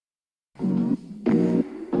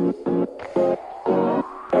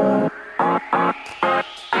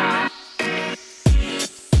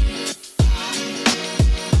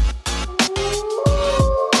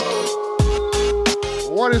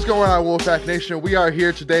right, Wolfpack Nation, we are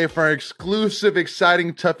here today for an exclusive,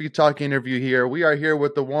 exciting Tuffy Talk interview here. We are here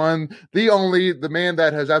with the one, the only, the man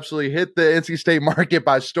that has absolutely hit the NC State market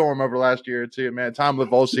by storm over the last year or two, man, Tom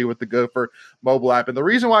Livolsi with the Gopher mobile app. And the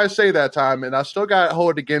reason why I say that, Tom, and I still got to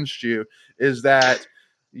hold it against you, is that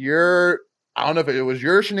I don't know if it was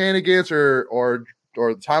your shenanigans or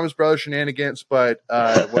the Thomas Brothers shenanigans, but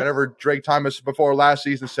whenever Drake Thomas before last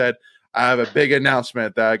season said, I have a big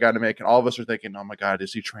announcement that I got to make, and all of us are thinking, "Oh my God,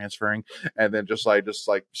 is he transferring?" And then just like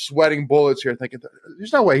sweating bullets here, thinking,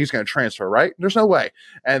 "There's no way he's going to transfer, right? There's no way."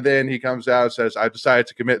 And then he comes out and says, "I decided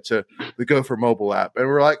to commit to the Gopher mobile app," and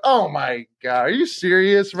we're like, "Oh my God, are you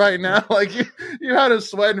serious right now? Like you had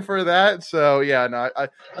us sweating for that?" So yeah, no, I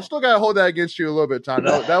still got to hold that against you a little bit, Tom.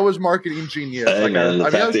 That was marketing genius. Hey, man,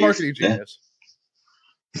 that was marketing genius.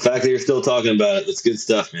 The fact that you're still talking about it, that's good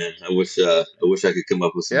stuff, man. I wish I could come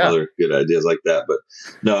up with some other good ideas like that. But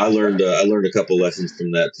no, I learned a couple lessons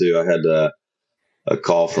from that too. I had a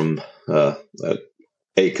call from a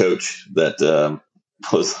coach that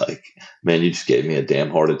was like, "Man, you just gave me a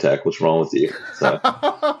damn heart attack. What's wrong with you?" So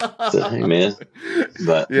hey, man.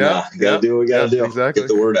 But gotta do what we gotta do. Exactly. Get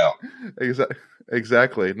the word out.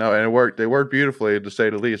 Exactly. No, and it worked. They worked beautifully, to say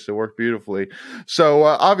the least. It worked beautifully. So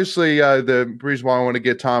obviously, the reason why I want to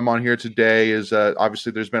get Tom on here today is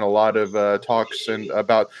obviously there's been a lot of talks and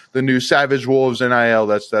about the new Savage Wolves NIL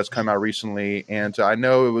that's come out recently, and I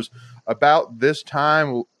know it was about this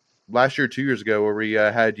time last year, 2 years ago, where we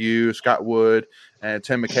had you, Scott Wood, and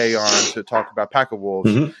Tim McKay on to talk about Pack of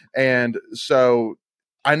Wolves, and so.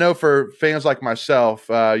 I know for fans like myself,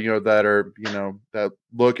 that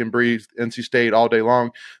look and breathe NC State all day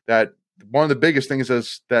long, that one of the biggest things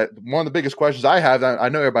is that one of the biggest questions I have, that I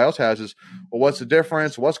know everybody else has, is, well, what's the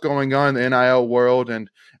difference? What's going on in the NIL world?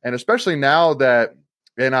 And especially now that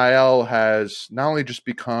NIL has not only just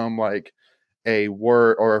become like a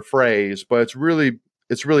word or a phrase, but it's really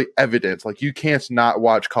evident. Like, you can't not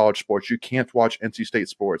watch college sports. You can't watch NC State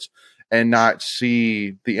sports and not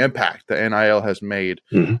see the impact that NIL has made,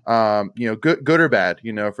 good or bad,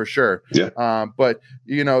 for sure. Yeah. But,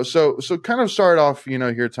 so kind of start off,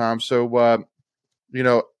 here, Tom. So,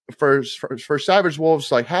 for Savage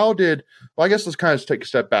Wolves, like I guess let's kind of take a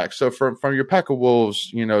step back. So from your Pack of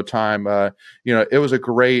Wolves, time, it was a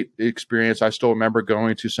great experience. I still remember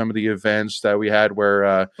going to some of the events that we had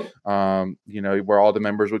where all the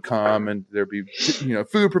members would come and there'd be,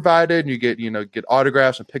 food provided, and you get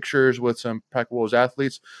autographs and pictures with some Pack of Wolves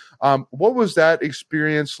athletes. What was that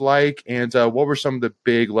experience like? And what were some of the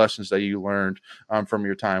big lessons that you learned from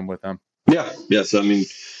your time with them? Yeah. So, I mean,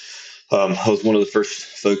 I was one of the first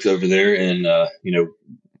folks over there, and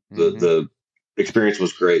the experience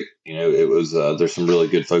was great. It was there's some really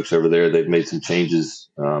good folks over there. They've made some changes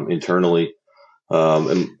internally,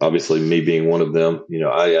 and obviously me being one of them.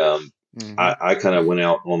 I kind of went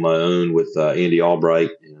out on my own with Andy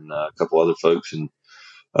Albright and a couple other folks, and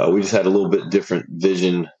we just had a little bit different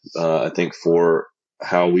vision, I think, for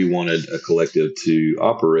how we wanted a collective to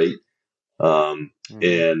operate,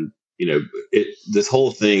 and. This whole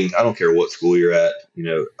thing, I don't care what school you're at,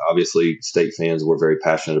 obviously State fans were very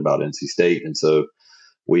passionate about NC State. And so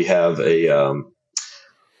we have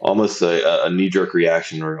almost a knee-jerk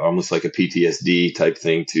reaction, or almost like a PTSD type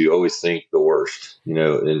thing, to always think the worst, and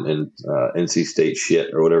NC State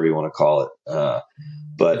shit, or whatever you want to call it.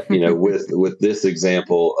 But, with this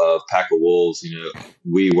example of Pack of Wolves,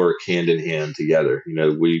 we work hand in hand together.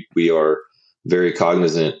 We are very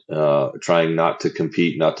cognizant, trying not to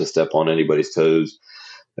compete, not to step on anybody's toes.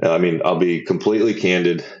 I mean, I'll be completely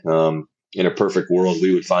candid. In a perfect world,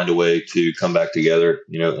 we would find a way to come back together,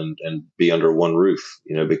 and be under one roof,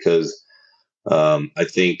 because I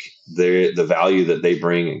think the value that they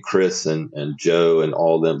bring, and Chris and Joe and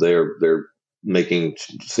all of them, they're making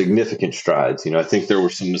significant strides. I think there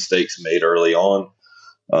were some mistakes made early on,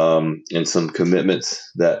 and some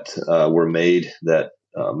commitments that were made that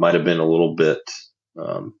might have been a little bit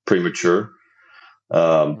premature.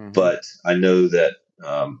 But I know that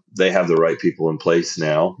they have the right people in place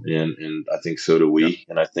now, and I think so do we. Yep.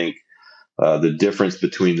 And I think the difference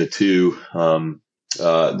between the two,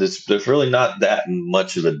 there's really not that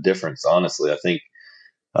much of a difference, honestly. I think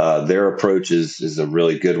their approach is a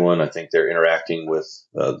really good one. I think they're interacting with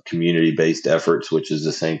community-based efforts, which is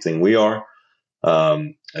the same thing we are.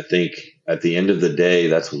 I think at the end of the day,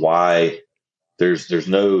 that's why there's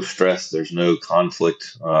no stress, there's no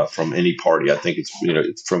conflict from any party. I think it's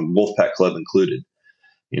from Wolfpack Club included.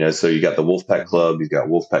 So you got the Wolfpack Club, you've got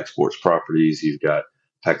Wolfpack Sports Properties, you've got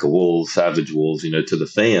Pack of Wolves, Savage Wolves. To the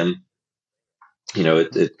fan,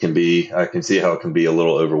 it can be. I can see how it can be a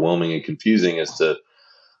little overwhelming and confusing as to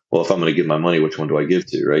well, if I'm going to give my money, which one do I give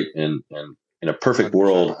to? Right. And in a perfect 100%.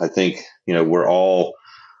 world, I think, we're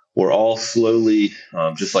all slowly,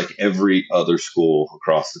 just like every other school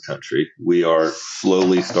across the country, we are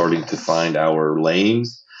slowly starting to find our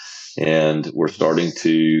lanes, and we're starting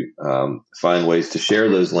to find ways to share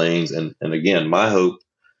those lanes. And again, my hope,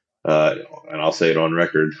 and I'll say it on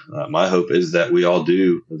record, my hope is that we all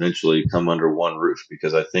do eventually come under one roof,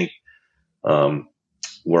 because I think um,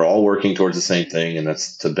 we're all working towards the same thing, and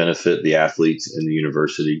that's to benefit the athletes in the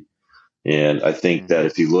university. And I think that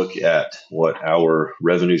if you look at what our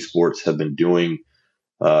revenue sports have been doing,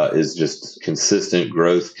 is just consistent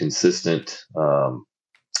growth, consistent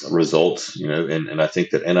results, and I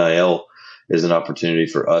think that NIL is an opportunity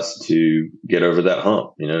for us to get over that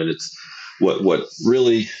hump, and it's what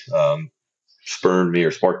really spurred me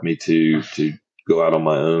or sparked me to go out on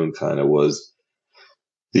my own kind of was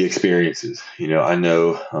the experiences. I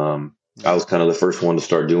know I was kind of the first one to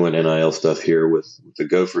start doing NIL stuff here with the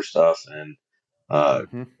Gopher stuff, and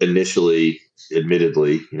initially,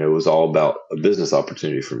 admittedly, it was all about a business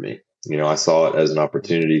opportunity for me. I saw it as an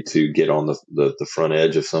opportunity to get on the front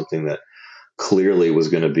edge of something that clearly was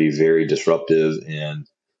going to be very disruptive, and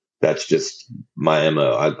that's just my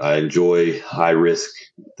MO. I enjoy high risk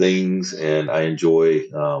things, and I enjoy,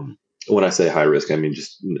 when I say high risk, I mean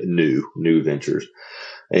just new ventures.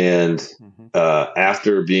 And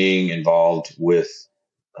after being involved with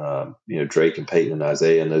Drake and Peyton and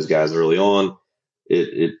Isaiah and those guys early on,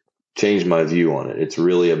 it changed my view on it. It's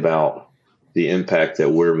really about the impact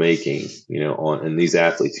that we're making, and these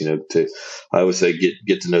athletes, I always say,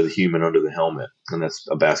 get to know the human under the helmet. And that's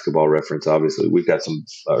a basketball reference. Obviously we've got some,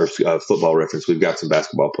 or football reference. We've got some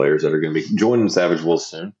basketball players that are going to be joining Savage Wolves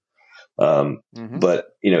soon. But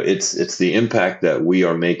it's the impact that we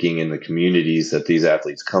are making in the communities that these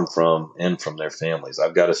athletes come from and from their families.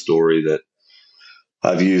 I've got a story that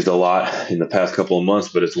I've used a lot in the past couple of months,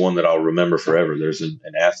 but it's one that I'll remember forever. There's an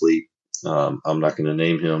athlete. I'm not going to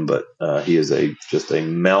name him, but he is just a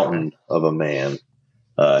mountain of a man.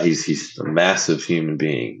 He's a massive human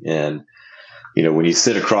being. And, when you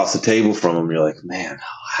sit across the table from him, you're like, man,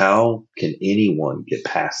 how can anyone get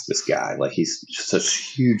past this guy? Like, he's just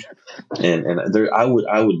such huge. And I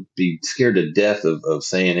would be scared to death of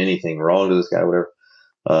saying anything wrong to this guy, whatever.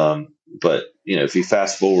 But if you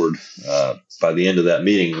fast forward, by the end of that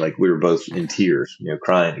meeting, like, we were both in tears,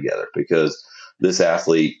 crying together, because this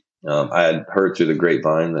athlete, I had heard through the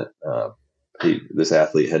grapevine that this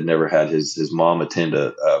athlete had never had his mom attend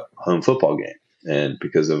a home football game, and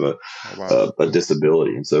because of a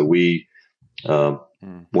disability. And so we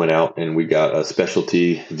went out and we got a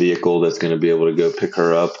specialty vehicle that's going to be able to go pick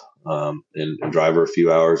her up and drive her a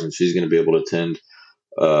few hours, and she's going to be able to attend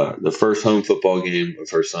the first home football game of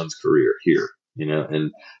her son's career here,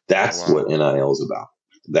 and that's what NIL is about.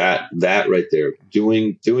 That right there,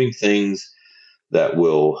 doing things that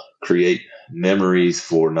will create memories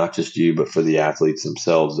for not just you, but for the athletes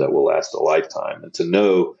themselves, that will last a lifetime. And to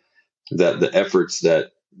know that the efforts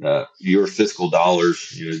that your fiscal dollars,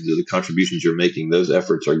 the contributions you're making, those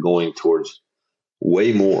efforts are going towards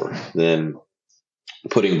way more than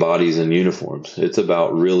putting bodies in uniforms. It's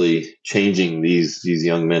about really changing these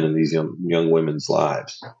young men and these young women's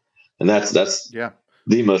lives. And that's the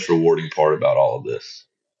most rewarding part about all of this.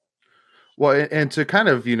 Well, and to kind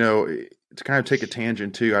of, take a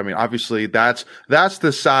tangent too. I mean, obviously that's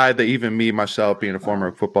the side that even me, myself, being a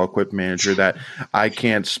former football equipment manager, that I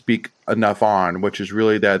can't speak enough on, which is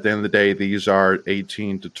really that at the end of the day, these are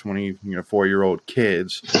 18 to 24-year-old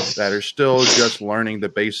kids that are still just learning the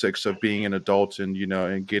basics of being an adult and,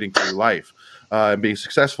 and getting through life. And being a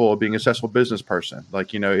successful business person.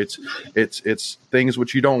 Like, it's things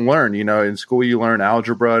which you don't learn, in school. You learn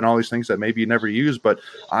algebra and all these things that maybe you never use. But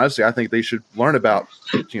honestly, I think they should learn about,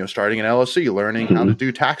 starting an LLC, learning how to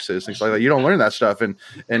do taxes, things like that. You don't learn that stuff in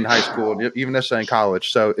high school, and even necessarily in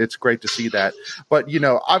college. So it's great to see that. But,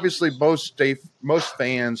 obviously most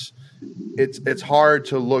fans, it's hard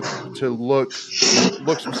to look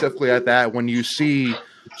specifically at that when you see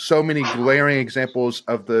so many glaring examples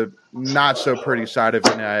of the not so pretty side of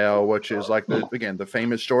NIL, which is like the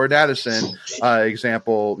famous Jordan Addison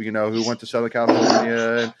example, who went to Southern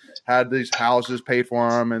California and had these houses paid for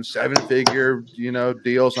him and 7-figure,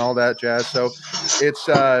 deals and all that jazz. So it's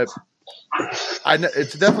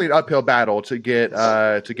it's definitely an uphill battle to get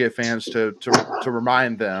fans to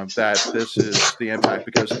remind them that this is the impact,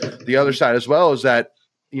 because the other side as well is that,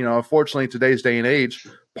 unfortunately, in today's day and age,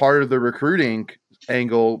 part of the recruiting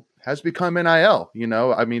angle has become NIL.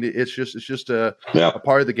 I mean, it's just a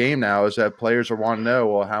part of the game now, is that players are wanting to know,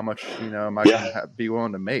 well, how much, am I going to be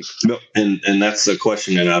willing to make? No, and that's a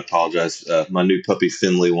question, and I apologize. My new puppy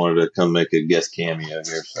Finley wanted to come make a guest cameo here,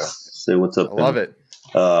 so say what's up. I love it.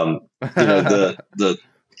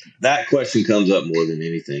 That question comes up more than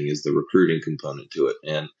anything, is the recruiting component to it,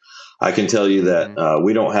 and I can tell you that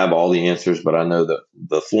we don't have all the answers, but I know that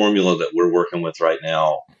the formula that we're working with right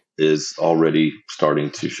now is already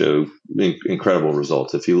starting to show incredible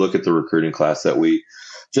results. If you look at the recruiting class that we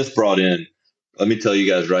just brought in, let me tell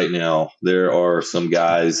you guys right now, there are some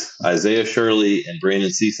guys, Isaiah Shirley and Brandon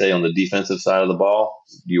Cisse on the defensive side of the ball.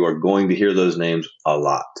 You are going to hear those names a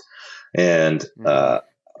lot. And,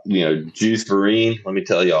 Juice Vereen, let me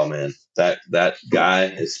tell y'all, man, that guy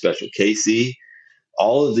is special. KC,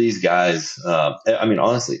 all of these guys,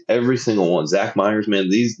 honestly, every single one. Zach Myers, man,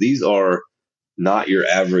 these are not your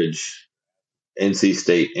average NC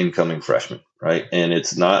State incoming freshman, right? And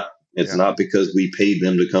it's not because we paid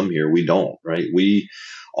them to come here. We don't, right?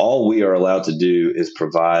 All we are allowed to do is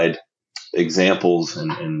provide examples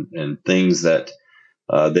and things that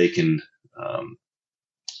they can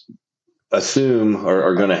assume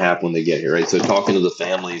are going to happen when they get here, right? So talking to the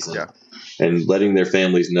families and letting their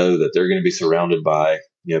families know that they're going to be surrounded by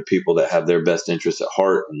people that have their best interests at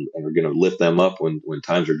heart and are going to lift them up when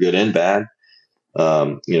times are good and bad.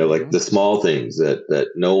 Like the small things that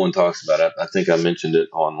no one talks about. I think I mentioned it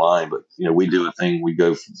online, but we do a thing. We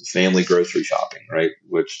go family grocery shopping, right?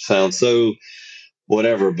 Which sounds so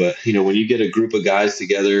whatever, but when you get a group of guys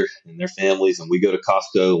together and their families, and we go to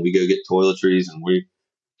Costco and we go get toiletries, and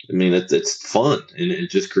it's fun, and it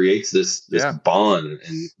just creates this bond.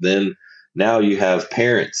 And then now you have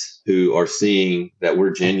parents who are seeing that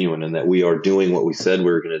we're genuine and that we are doing what we said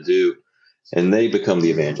we were going to do. And they become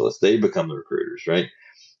the evangelists. They become the recruiters, right?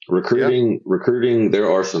 Recruiting.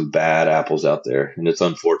 There are some bad apples out there, and it's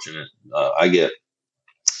unfortunate.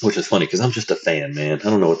 Which is funny because I'm just a fan, man. I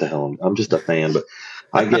don't know what the hell I'm just a fan, but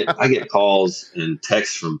I get calls and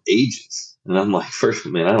texts from agents, and I'm like, first,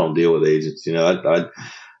 man, I don't deal with agents.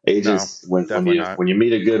 Agents, when you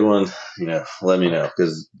meet a good one, let me know,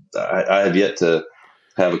 because I have yet to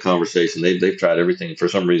have a conversation. They've tried everything. For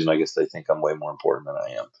some reason, I guess they think I'm way more important than I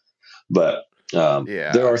am. But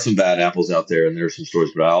there are some bad apples out there, and there are some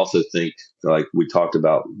stories. But I also think, like we talked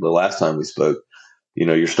about the last time we spoke,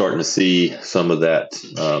 you're starting to see some of that,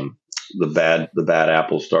 the bad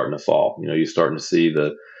apples starting to fall. You're starting to see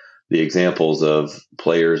the examples of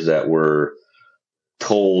players that were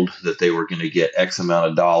told that they were going to get X amount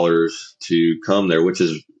of dollars to come there, which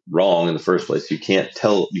is wrong in the first place. You can't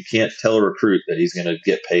tell a recruit that he's going to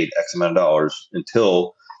get paid X amount of dollars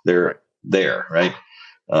until they're there, right?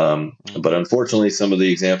 But unfortunately, some of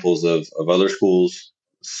the examples of other schools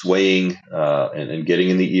swaying and getting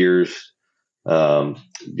in the ears, we're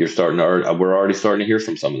already starting to hear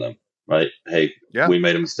from some of them, right? Hey, we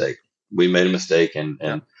made a mistake. And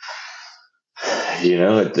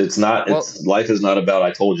life is not about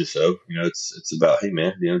I told you so. It's about, hey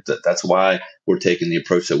man, that's why we're taking the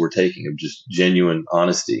approach that we're taking, of just genuine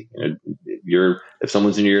honesty. If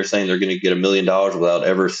someone's in your ear saying they're going to get $1 million without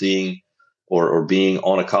ever seeing or being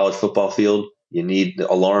on a college football field, the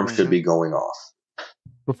alarm should be going off.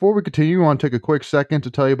 Before we continue, I want to take a quick second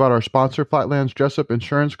to tell you about our sponsor, Flatlands Jessup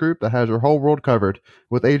Insurance Group, that has your whole world covered,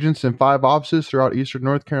 with agents in 5 offices throughout eastern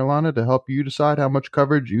North Carolina to help you decide how much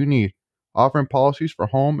coverage you need. Offering policies for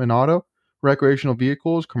home and auto, recreational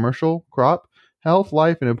vehicles, commercial, crop, health,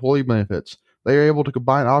 life, and employee benefits. They are able to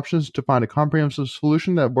combine options to find a comprehensive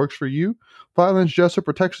solution that works for you. Flatlands Jessup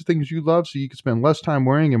protects the things you love so you can spend less time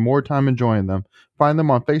worrying and more time enjoying them. Find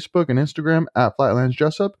them on Facebook and Instagram at Flatlands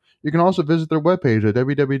Jessup. You can also visit their webpage at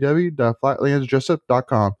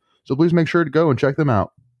www.flatlandsjessup.com. So please make sure to go and check them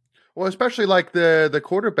out. Well, especially like the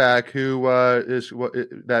quarterback who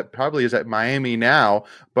that probably is at Miami now,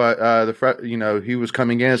 but he was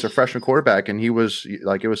coming in as a freshman quarterback, and he was,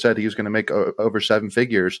 like it was said, he was going to make over 7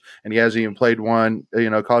 figures, and he hasn't even played one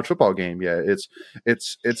college football game yet. It's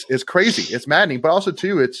crazy, it's maddening, but also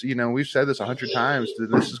too, it's we've said this 100 times.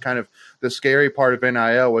 This is kind of the scary part of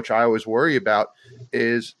NIL, which I always worry about,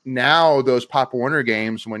 is now those Pop Warner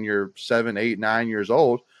games when you're 7, 8, 9 years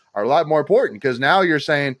old are a lot more important, because now you're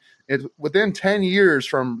saying it's within 10 years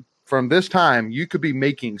from this time, you could be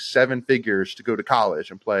making 7 figures to go to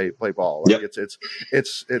college and play ball. Like it's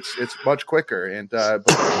much quicker. And but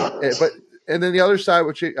and then the other side,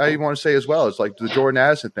 which I want to say as well, is like the Jordan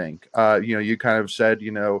Addison thing. You kind of said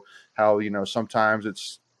how sometimes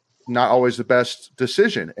it's not always the best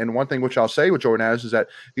decision. And one thing which I'll say with Jordan Addison is that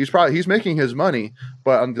he's making his money,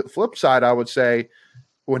 but on the flip side, I would say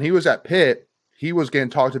when he was at Pitt, he was getting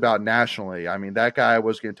talked about nationally. I mean, that guy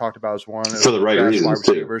was getting talked about as one of for the the right best wide reasons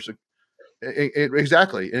too. receivers.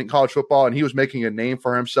 Exactly, in college football, and he was making a name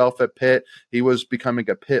for himself at Pitt. He was becoming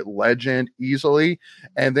a Pitt legend easily,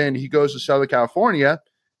 and then he goes to Southern California,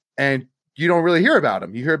 and you don't really hear about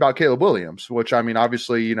him. You hear about Caleb Williams, which, I mean,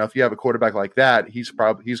 obviously, you know, if you have a quarterback like that, he's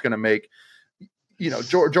going to make, you know,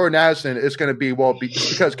 Jordan Addison is going to be,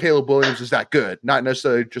 just because Caleb Williams is that good, not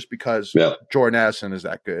necessarily just because Jordan Addison is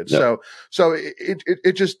that good. So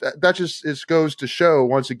it just goes to show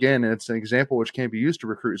once again, and it's an example which can be used to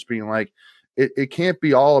recruits being like, it can't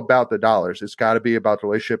be all about the dollars. It's got to be about the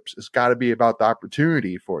relationships. It's got to be about the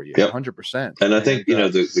opportunity for you, 100%. And I think, you know,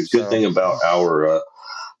 the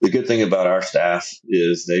good thing about our staff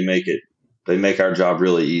is they make our job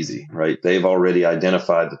really easy, right? They've already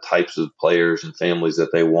identified the types of players and families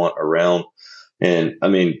that they want around. And I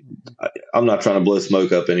mean, I'm not trying to blow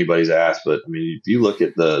smoke up anybody's ass, but I mean, if you look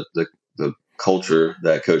at the culture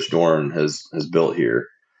that Coach Dorn has built here,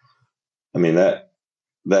 I mean,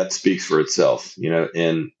 that speaks for itself, you know,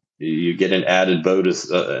 and you get an added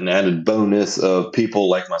bonus of people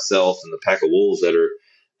like myself and the Pack of Wolves that are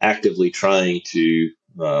actively trying to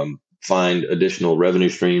find additional revenue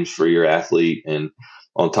streams for your athlete. And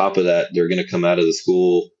on top of that, they're going to come out of the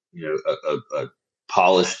school, you know, a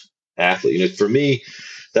polished athlete. You know, for me,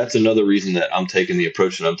 that's another reason that I'm taking the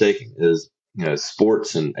approach that I'm taking is, you know,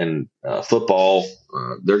 sports and football,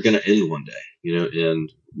 they're going to end one day, you know,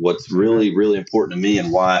 and what's really, really important to me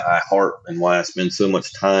and why I spend so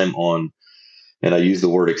much time on, and I use the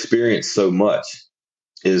word experience so much,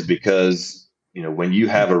 is because, you know, when you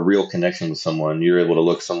have a real connection with someone, you're able to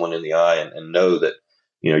look someone in the eye and know that,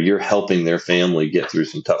 you know, you're helping their family get through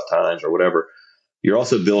some tough times or whatever. You're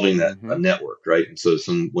also building that a network, right? And so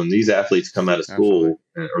when these athletes come out of school,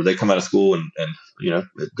 or they come out of school and, you know,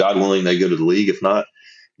 God willing, they go to the league. If not,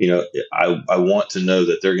 you know, I want to know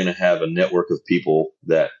that they're going to have a network of people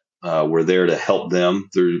that were there to help them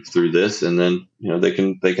through this. And then, you know, they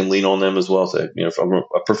can lean on them as well. So, you know, from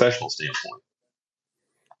a professional standpoint.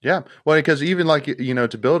 Yeah. Well, because even like, you know,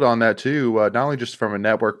 to build on that too, not only just from a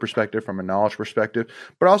network perspective, from a knowledge perspective,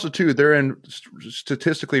 but also too, they're in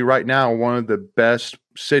statistically right now, one of the best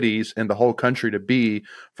cities in the whole country to be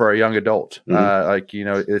for a young adult. Like, you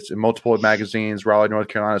know, it's in multiple magazines. Raleigh, North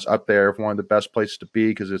Carolina is up there for one of the best places to be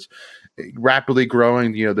because it's rapidly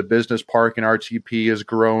growing. You know, the business park in RTP is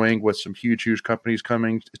growing with some huge companies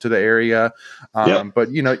coming to the area.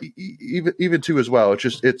 But, you know, even too as well, it's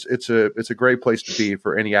just, it's a great place to be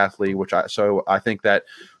for any athlete, so I think that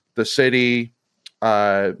the city,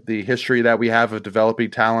 the history that we have of developing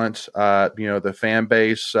talent, you know, the fan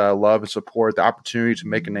base, love and support, the opportunity to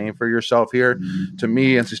make a name for yourself here, to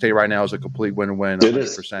me, NC State right now is a complete win-win.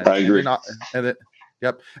 100%. I agree.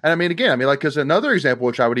 Yep. And I mean, again, like, because another example,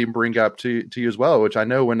 which I would even bring up to you as well, which I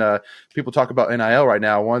know when people talk about NIL right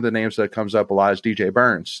now, one of the names that comes up a lot is DJ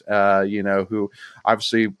Burns, you know, who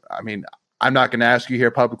obviously, I mean, I'm not going to ask you here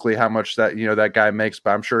publicly how much that, you know, that guy makes, but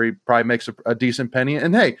I'm sure he probably makes a decent penny.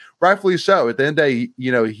 And hey, rightfully so. At the end of the day,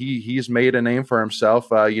 you know, he's made a name for himself,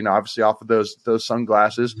 you know, obviously off of those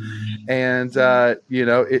sunglasses. And, you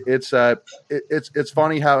know, it's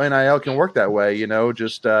funny how NIL can work that way, you know,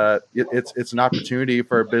 just it's an opportunity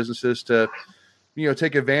for businesses to, you know,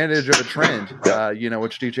 take advantage of a trend, you know,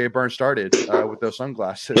 which DJ Burns started with those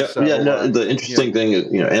sunglasses. Yeah, so, the interesting thing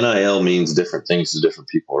is, you know, NIL means different things to different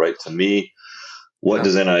people, right? To me, what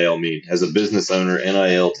does NIL mean? As a business owner,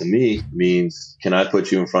 NIL to me means, can I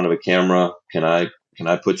put you in front of a camera? Can I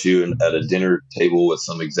put you at a dinner table with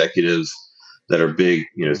some executives that are big,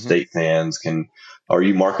 you know, state fans? Are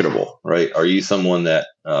you marketable, right? Are you someone that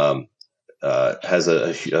has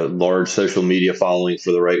a large social media following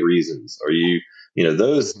for the right reasons? Are you, you know,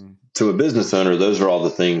 those to a business owner, those are all the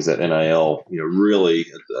things that NIL, you know, really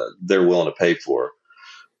they're willing to pay for.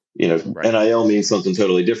 You know, NIL means something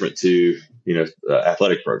totally different to, you know,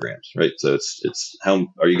 athletic programs, right? So it's how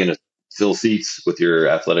are you going to fill seats with your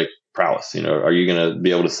athletic prowess? You know, are you going to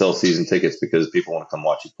be able to sell season tickets because people want to come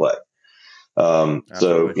watch you play?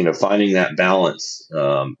 So, you know, finding that balance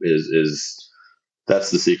is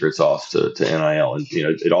that's the secret sauce to NIL. And, you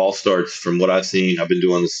know, it all starts from what I've seen. I've been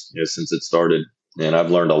doing this, you know, since it started, and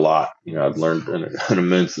I've learned a lot. You know, I've learned an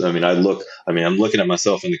immense. I mean, I'm looking at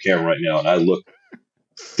myself in the camera right now, and I look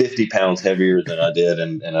 50 pounds heavier than I did,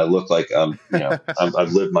 and I look like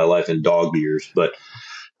I've lived my life in dog years. But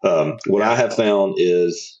what I have found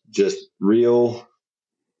is just real,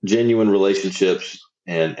 genuine relationships,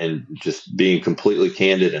 and just being completely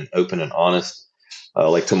candid and open and honest.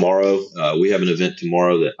 Like tomorrow, we have an event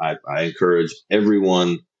tomorrow that I encourage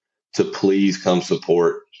everyone to please come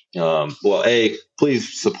support.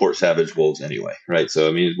 Please support Savage Wolves anyway, right? So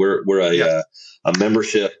I mean, we're a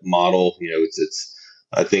membership model. It's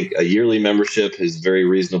I think a yearly membership is very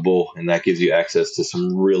reasonable, and that gives you access to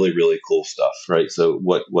some really really cool stuff, right? So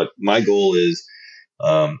what my goal is,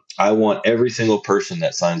 I want every single person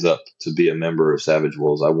that signs up to be a member of Savage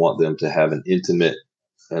Wolves. I want them to have an intimate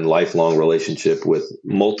and lifelong relationship with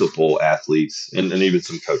multiple athletes and even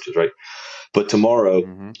some coaches, right? But tomorrow,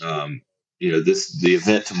 the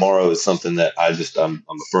event tomorrow is something that I'm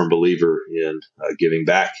a firm believer in giving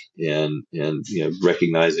back and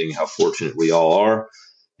recognizing how fortunate we all are,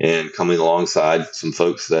 and coming alongside some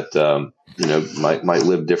folks that might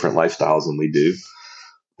live different lifestyles than we do.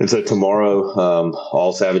 And so tomorrow,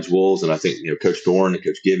 all Savage Wolves, and I think Coach Dorn and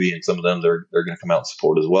Coach Gibby and some of them, they're going to come out and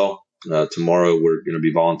support as well. Tomorrow, we're going to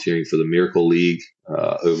be volunteering for the Miracle League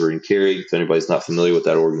over in Cary. If anybody's not familiar with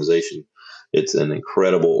that organization, it's an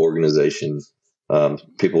incredible organization.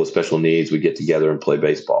 People with special needs, we get together and play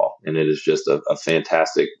baseball, and it is just a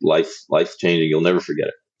fantastic life changing. You'll never forget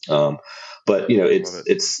it. But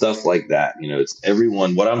it's stuff like that. It's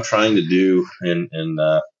everyone. What I'm trying to do, and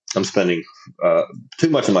I'm spending too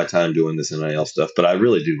much of my time doing this NIL stuff, but I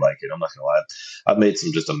really do like it. I'm not gonna lie. I've made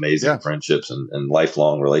some just amazing friendships and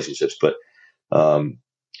lifelong relationships, but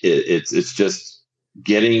it's just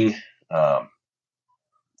getting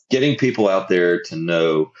people out there to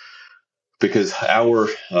know, because our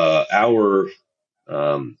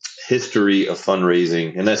history of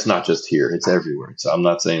fundraising, and that's not just here, it's everywhere. So I'm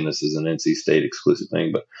not saying this is an NC State exclusive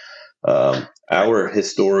thing, but our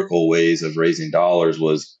historical ways of raising dollars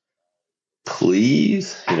was,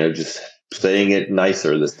 please, just saying it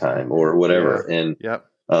nicer this time or whatever. And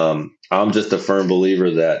I'm just a firm believer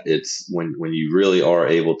that it's when you really are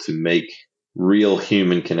able to make real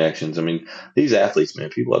human connections. I mean, these athletes, man,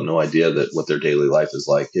 people have no idea that what their daily life is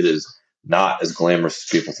like. It is not as glamorous as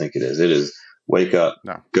people think it is. It is wake up,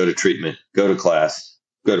 go to treatment, go to class,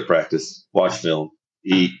 go to practice, watch film,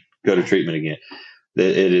 eat, go to treatment again.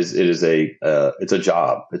 It's a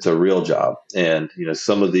job. It's a real job. And,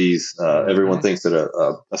 some of these, everyone thinks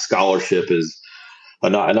that a scholarship is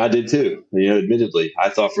and I did too, admittedly. I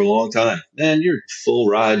thought for a long time, man, you're full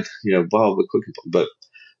ride, but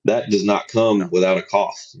that does not come without a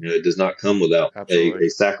cost. It does not come without a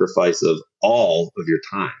sacrifice of all of your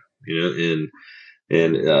time,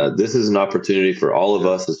 and this is an opportunity for all of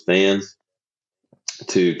us as fans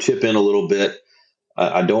to chip in a little bit.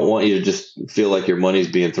 I don't want you to just feel like your money's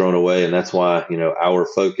being thrown away. And that's why, our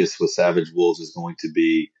focus with Savage Wolves is going to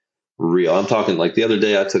be real. I'm talking like the other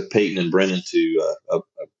day, I took Peyton and Brennan to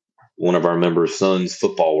one of our members' sons'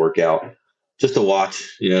 football workout just to watch,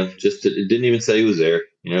 it didn't even say he was there.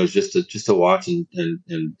 It was just to watch and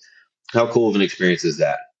how cool of an experience is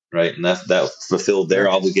that? Right. And that fulfilled their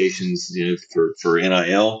obligations, for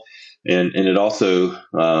NIL. And it also,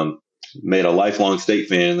 made a lifelong State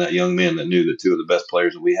fan, that young man that knew that two of the best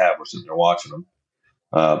players that we have were sitting there watching them.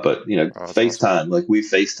 But FaceTime, awesome. Like we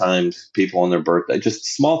FaceTimed people on their birthday, just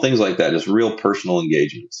small things like that, just real personal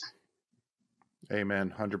engagements.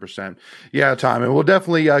 Amen. 100%. Yeah, Tom. And we'll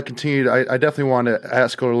definitely continue. I definitely want to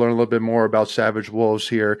ask her to learn a little bit more about Savage Wolves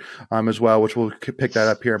here as well, which we'll pick that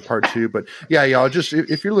up here in part 2. But yeah, y'all, just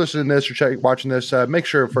if you're listening to this or watching this, make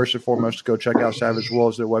sure first and foremost to go check out Savage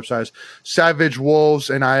Wolves. Their website is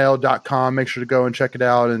savagewolvesnil.com. Make sure to go and check it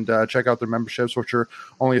out and check out their memberships, which are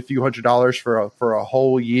only a few $100s for a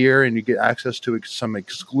whole year. And you get access to some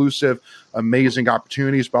exclusive, amazing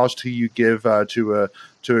opportunities, but also you give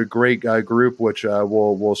to a great group, which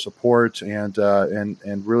will support and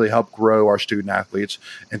really help grow our student athletes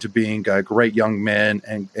into being great young men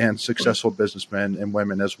and successful businessmen and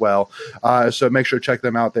women as well. So make sure to check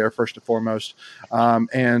them out there first and foremost.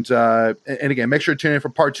 And again, make sure to tune in for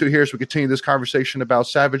part 2 here as we continue this conversation about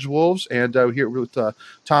Savage Wolves and here with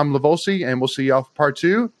Tom Livolsi. And we'll see y'all for part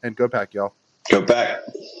 2. And go Pack, y'all. Go Pack.